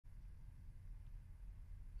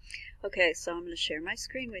Okay, so I'm going to share my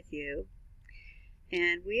screen with you,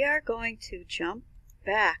 and we are going to jump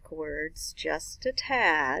backwards just a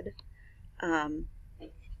tad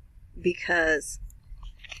because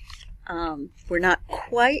we're not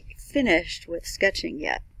quite finished with sketching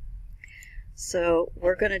yet. So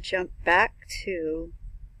we're going to jump back to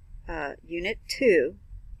Unit 2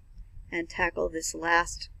 and tackle this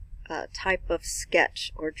last type of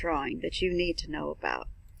sketch or drawing that you need to know about.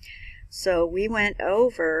 So we went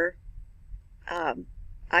over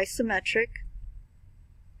isometric,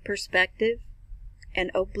 perspective, and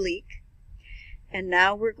oblique, and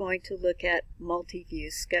now we're going to look at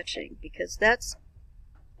multi-view sketching, because that's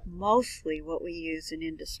mostly what we use in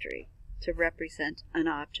industry to represent an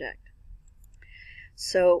object.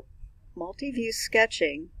 So multi-view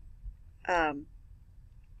sketching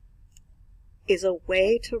is a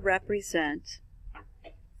way to represent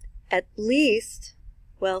at least,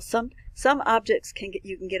 well, some objects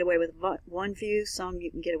you can get away with one view, some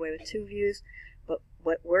you can get away with two views, but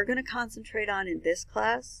what we're going to concentrate on in this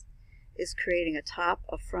class is creating a top,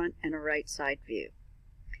 a front, and a right side view.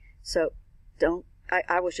 So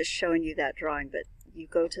I was just showing you that drawing, but you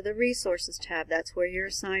go to the Resources tab, that's where your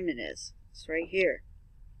assignment is. It's right here.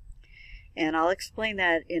 And I'll explain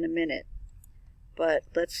that in a minute. But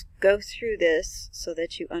let's go through this so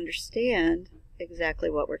that you understand exactly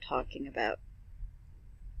what we're talking about.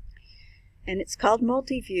 And it's called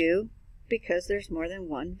multi-view because there's more than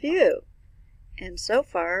one view. And so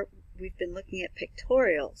far, we've been looking at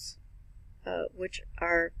pictorials, which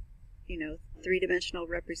are, three-dimensional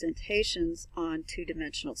representations on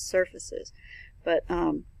two-dimensional surfaces. But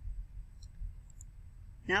now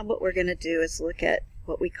what we're going to do is look at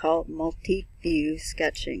what we call multi-view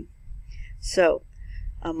sketching. So,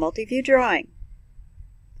 a multi-view drawing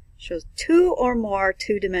shows two or more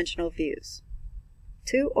two-dimensional views.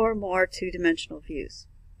 Two or more two-dimensional views.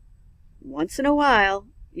 Once in a while,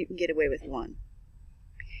 you can get away with one.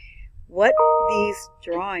 What these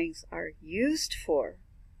drawings are used for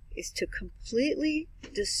is to completely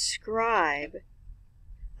describe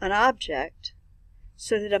an object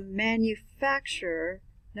so that a manufacturer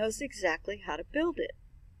knows exactly how to build it.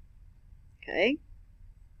 Okay?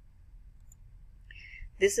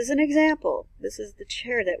 This is an example. This is the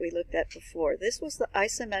chair that we looked at before. This was the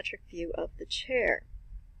isometric view of the chair.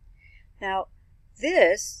 Now,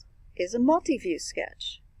 this is a multi-view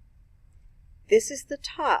sketch. This is the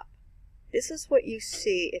top. This is what you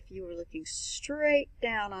see if you were looking straight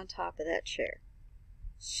down on top of that chair.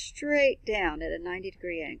 Straight down at a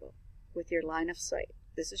 90-degree angle with your line of sight.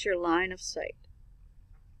 This is your line of sight.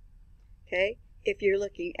 Okay? If you're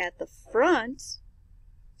looking at the front,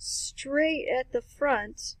 straight at the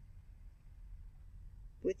front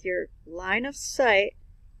with your line of sight,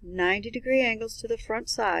 90-degree angles to the front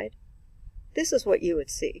side, this is what you would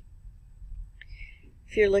see.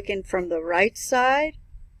 If you're looking from the right side,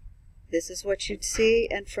 this is what you'd see,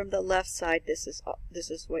 and from the left side, this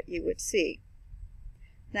is what you would see.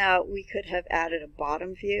 Now, we could have added a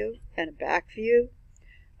bottom view and a back view,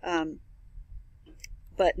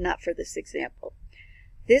 but not for this example.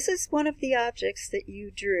 This is one of the objects that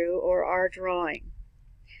you drew or are drawing.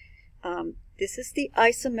 This is the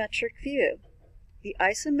isometric view. The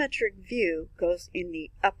isometric view goes in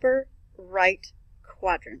the upper right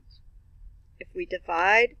quadrant. If we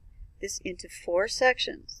divide this into 4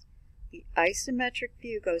 sections, the isometric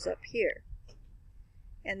view goes up here.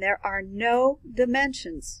 And there are no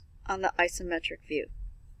dimensions on the isometric view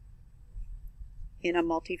in a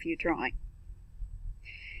multi-view drawing.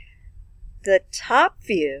 The top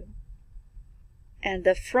view and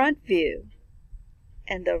the front view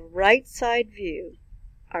and the right side view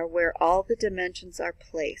are where all the dimensions are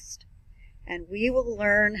placed. And we will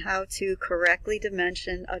learn how to correctly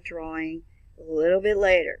dimension a drawing a little bit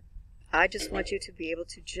later. I just want you to be able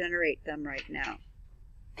to generate them right now.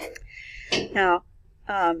 Now,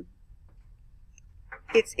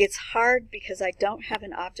 it's hard because I don't have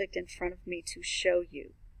an object in front of me to show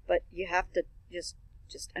you, but you have to just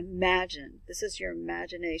imagine. This is your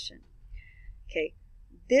imagination. Okay,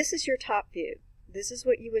 this is your top view. This is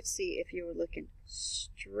what you would see if you were looking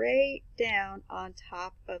straight down on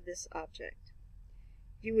top of this object.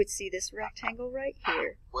 You would see this rectangle right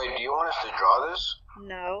here. Wait, do you want us to draw this?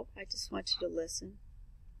 No, I just want you to listen.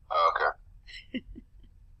 Oh, okay.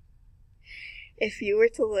 If you were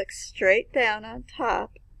to look straight down on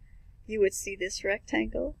top, you would see this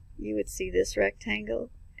rectangle, you would see this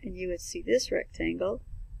rectangle, and you would see this rectangle,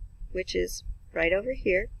 which is right over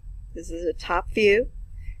here. This is a top view.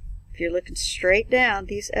 If you're looking straight down,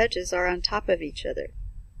 these edges are on top of each other.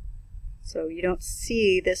 So you don't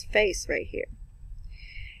see this face right here.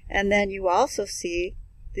 And then you also see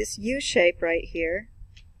this U shape right here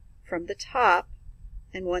from the top,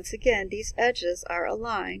 and once again these edges are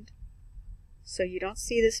aligned so you don't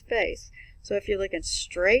see this face. So if you're looking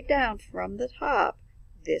straight down from the top,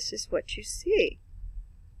 this is what you see.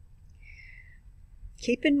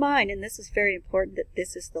 Keep in mind, and this is very important, that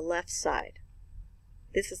this is the left side.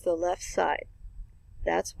 This is the left side.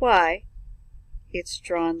 That's why it's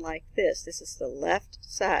drawn like this. This is the left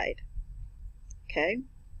side. Okay?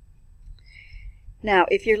 Now,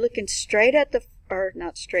 if you're looking straight at the, or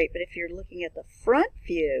not straight, but if you're looking at the front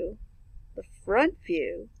view,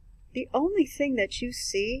 the only thing that you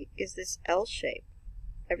see is this L shape.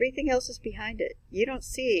 Everything else is behind it. You don't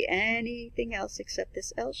see anything else except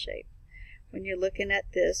this L shape. When you're looking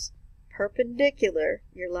at this perpendicular,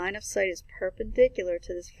 your line of sight is perpendicular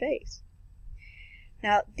to this face.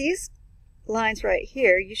 Now, these lines right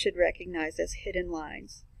here you should recognize as hidden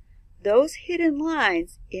lines. Those hidden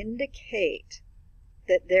lines indicate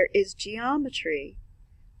that there is geometry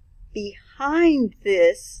behind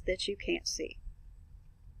this that you can't see.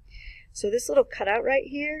 So this little cutout right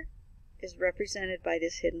here is represented by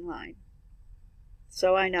this hidden line.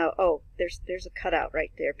 So I know, oh, there's a cutout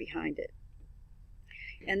right there behind it.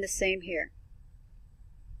 And the same here.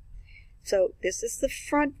 So this is the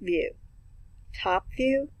front view. Top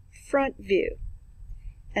view, front view.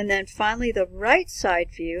 And then finally the right side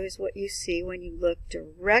view is what you see when you look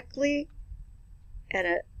directly at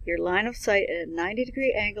your line of sight at a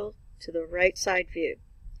 90-degree angle to the right side view.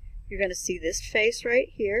 You're going to see this face right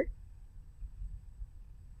here,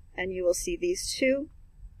 and you will see these two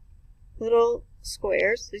little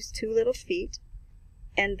squares, these two little feet,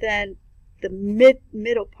 and then the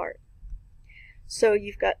middle part. So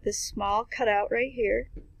you've got this small cutout right here,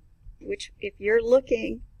 which if you're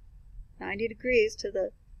looking 90 degrees to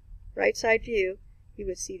the right side view, you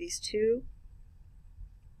would see these two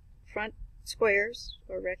front squares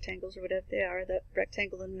or rectangles or whatever they are, the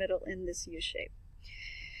rectangle in the middle in this U shape.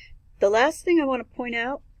 The last thing I want to point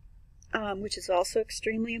out, which is also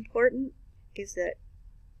extremely important, is that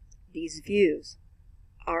these views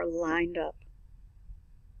are lined up.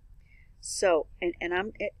 So, and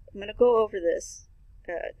I'm going to go over this.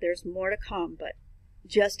 There's more to come, but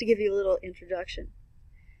just to give you a little introduction.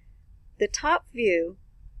 The top view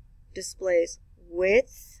displays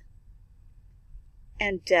width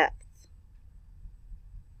and depth.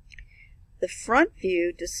 The front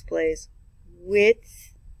view displays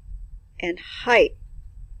width and height.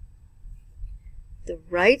 The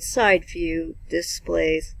right side view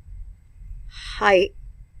displays height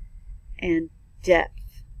and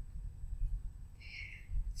depth.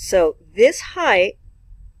 So this height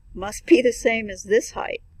must be the same as this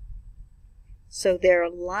height. So they're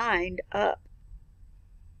lined up.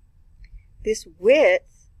 This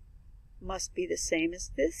width must be the same as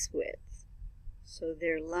this width. So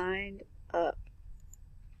they're lined up.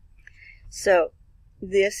 So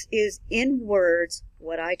this is in words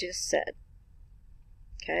what I just said.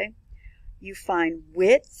 Okay? You find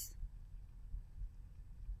width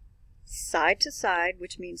side to side,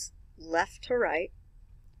 which means left to right.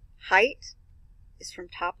 Height is from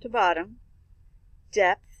top to bottom.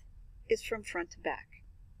 Depth is from front to back.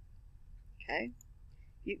 Okay?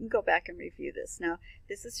 You can go back and review this. Now,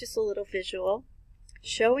 this is just a little visual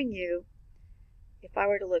showing you, if I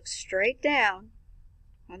were to look straight down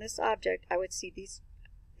on this object, I would see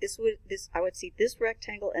I would see this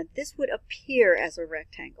rectangle, and this would appear as a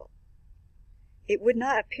rectangle. It would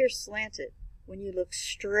not appear slanted when you look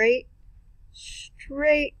straight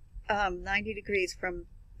 90 degrees from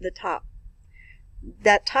the top.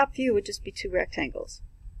 That top view would just be two rectangles.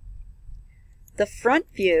 The front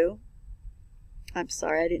view, I'm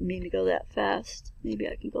sorry, I didn't mean to go that fast. Maybe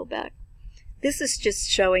I can go back. This is just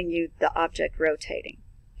showing you the object rotating.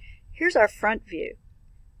 Here's our front view.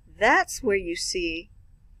 That's where you see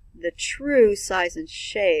the true size and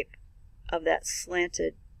shape of that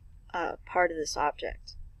slanted part of this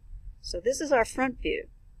object. So this is our front view.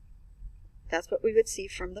 That's what we would see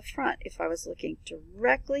from the front if I was looking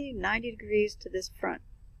directly 90 degrees to this front.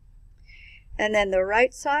 And then the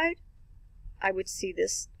right side, I would see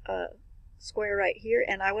this square right here,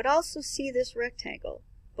 and I would also see this rectangle,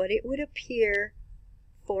 but it would appear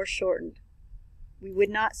foreshortened. We would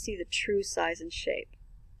not see the true size and shape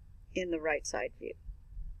in the right side view.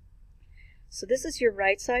 So this is your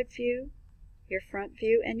right side view, your front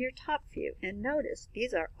view, and your top view. And notice,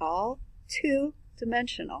 these are all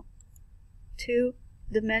two-dimensional.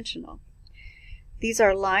 Two-dimensional. These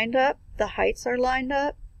are lined up, the heights are lined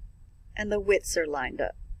up, and the widths are lined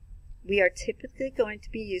up. We are typically going to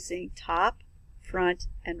be using top, front,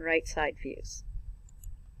 and right side views.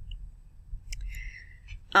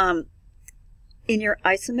 In your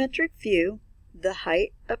isometric view, the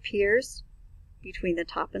height appears between the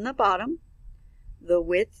top and the bottom. The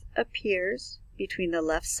width appears between the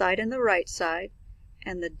left side and the right side,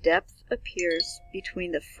 and the depth appears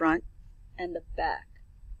between the front and the back.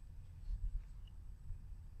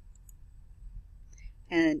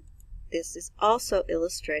 And this is also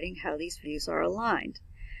illustrating how these views are aligned.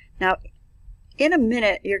 Now, in a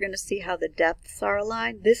minute, you're going to see how the depths are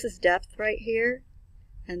aligned. This is depth right here,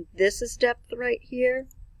 and this is depth right here.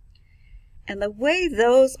 And the way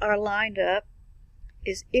those are lined up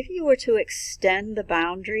is if you were to extend the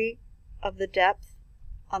boundary of the depth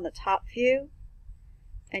on the top view,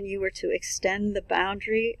 and you were to extend the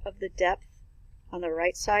boundary of the depth on the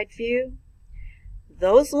right side view,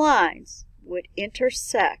 those lines would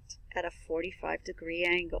intersect at a 45-degree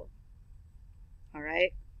angle. All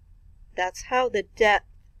right? That's how the depth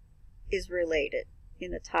is related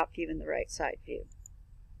in the top view and the right side view.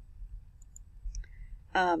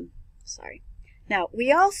 Now,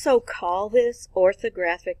 we also call this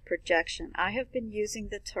orthographic projection. I have been using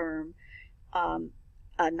the term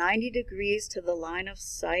 90 degrees to the line of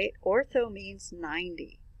sight. Ortho means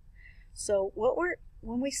 90. So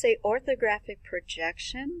when we say orthographic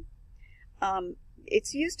projection,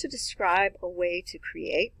 it's used to describe a way to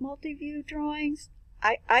create multi-view drawings.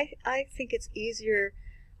 I think it's easier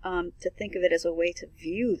to think of it as a way to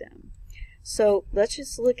view them. So let's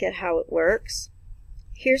just look at how it works.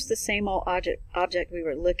 Here's the same old object we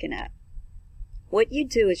were looking at. What you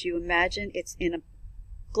do is you imagine it's in a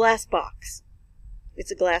glass box.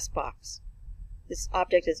 It's a glass box. This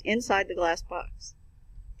object is inside the glass box.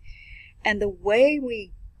 And the way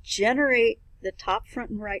we generate the top,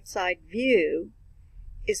 front, and right side view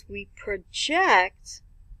is we project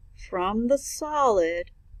from the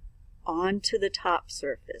solid onto the top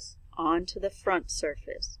surface, onto the front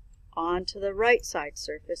surface, onto the right side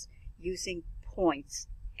surface using points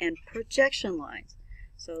and projection lines.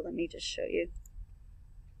 So let me just show you.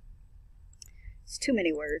 It's too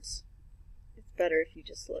many words. It's better if you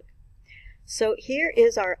just look. So here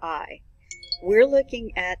is our eye. We're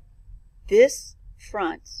looking at this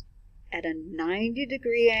front at a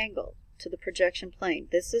 90-degree angle to the projection plane.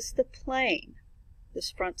 This is the plane, this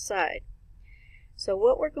front side. So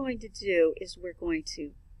what we're going to do is we're going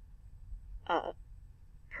to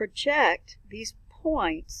project these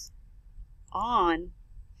points on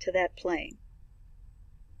to that plane.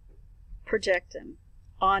 Project them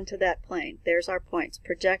onto that plane. There's our points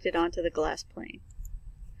projected onto the glass plane.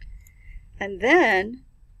 And then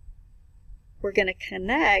we're going to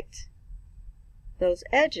connect those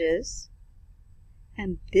edges,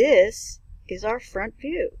 and this is our front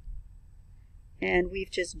view. And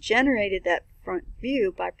we've just generated that front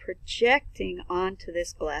view by projecting onto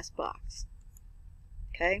this glass box.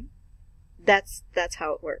 Okay? That's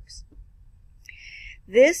how it works.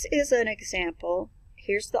 This is an example.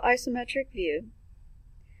 Here's the isometric view.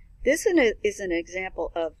 This is an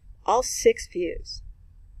example of all 6 views.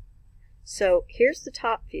 So here's the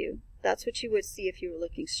top view. That's what you would see if you were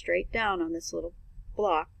looking straight down on this little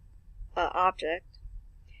block object.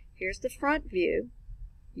 Here's the front view.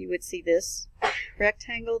 You would see this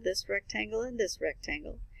rectangle, and this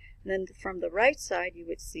rectangle. And then from the right side, you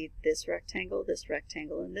would see this rectangle, and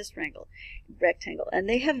this rectangle. And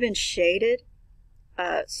they have been shaded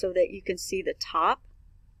so that you can see the top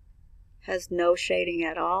has no shading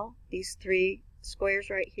at all. These 3 squares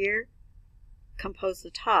right here compose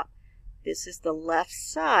the top. This is the left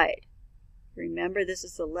side. Remember, this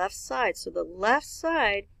is the left side. So the left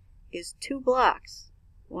side is 2 blocks.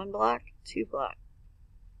 1 block, 2 block.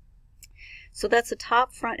 So that's the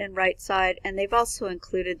top, front, and right side. And they've also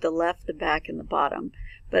included the left, the back, and the bottom.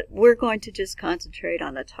 But we're going to just concentrate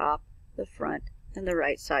on the top, the front, and the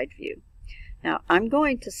right side view. Now, I'm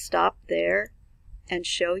going to stop there and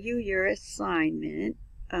show you your assignment,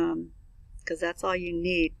 because that's all you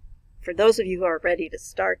need. For those of you who are ready to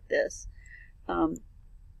start this,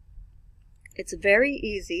 it's very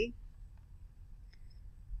easy.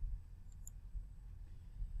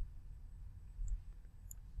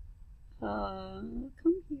 Come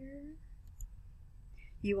here.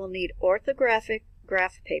 You will need orthographic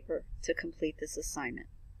graph paper to complete this assignment.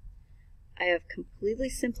 I have completely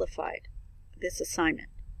simplified this assignment.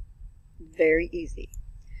 Very easy.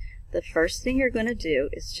 The first thing you're going to do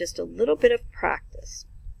is just a little bit of practice.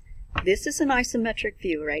 This is an isometric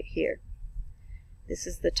view right here. This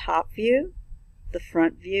is the top view, the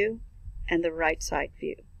front view, and the right side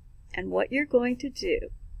view. And what you're going to do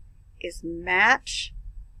is match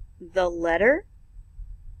the letter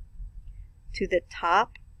to the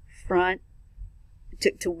top, front,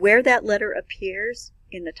 to where that letter appears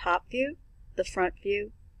in the top view, the front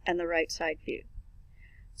view, and the right side view.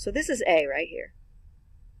 So this is A right here.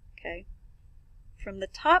 Okay. From the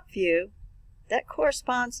top view, that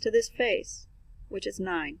corresponds to this face, which is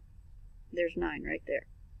 9. There's 9 right there.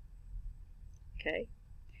 Okay.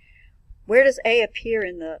 Where does A appear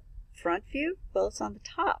in the front view? Well, it's on the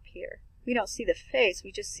top here. We don't see the face,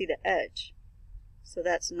 we just see the edge. So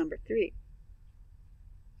that's number 3.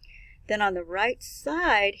 Then on the right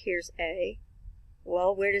side, here's A.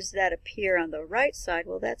 Well, where does that appear on the right side?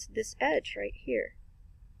 Well, that's this edge right here.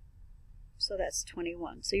 So that's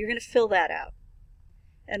 21. So you're going to fill that out.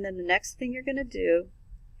 And then the next thing you're going to do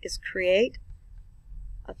is create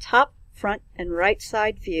a top, front, and right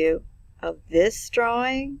side view of this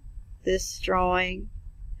drawing,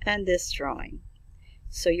 and this drawing.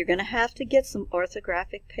 So you're going to have to get some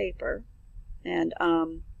orthographic paper, and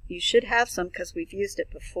you should have some because we've used it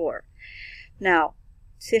before. Now,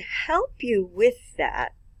 to help you with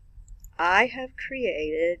that, I have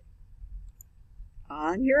created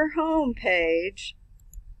on your home page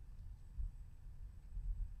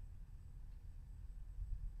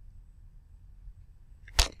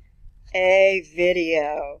a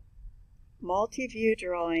video, multi-view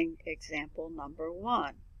drawing example number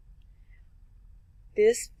 1.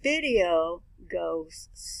 This video goes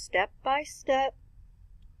step by step,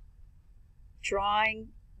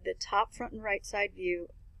 drawing the top, front, and right side view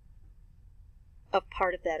of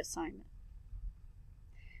part of that assignment.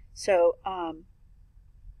 So,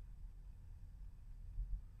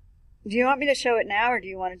 do you want me to show it now, or do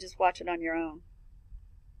you want to just watch it on your own?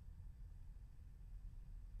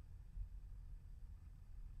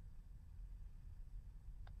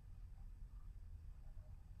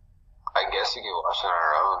 I guess you can watch it on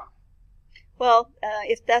our own. Well,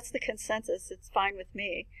 if that's the consensus, it's fine with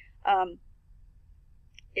me. But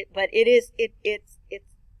it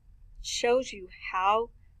shows you how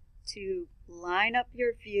to line up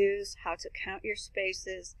your views, how to count your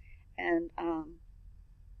spaces, and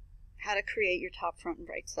how to create your top, front, and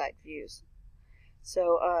right side views.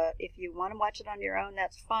 So if you want to watch it on your own,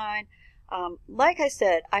 that's fine. Like I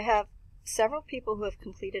said, I have several people who have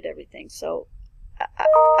completed everything, so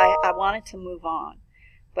I wanted to move on.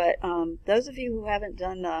 But those of you who haven't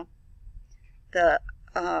done the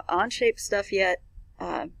Onshape stuff yet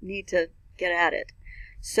need to get at it.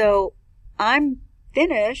 So I'm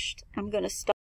finished. I'm going to stop.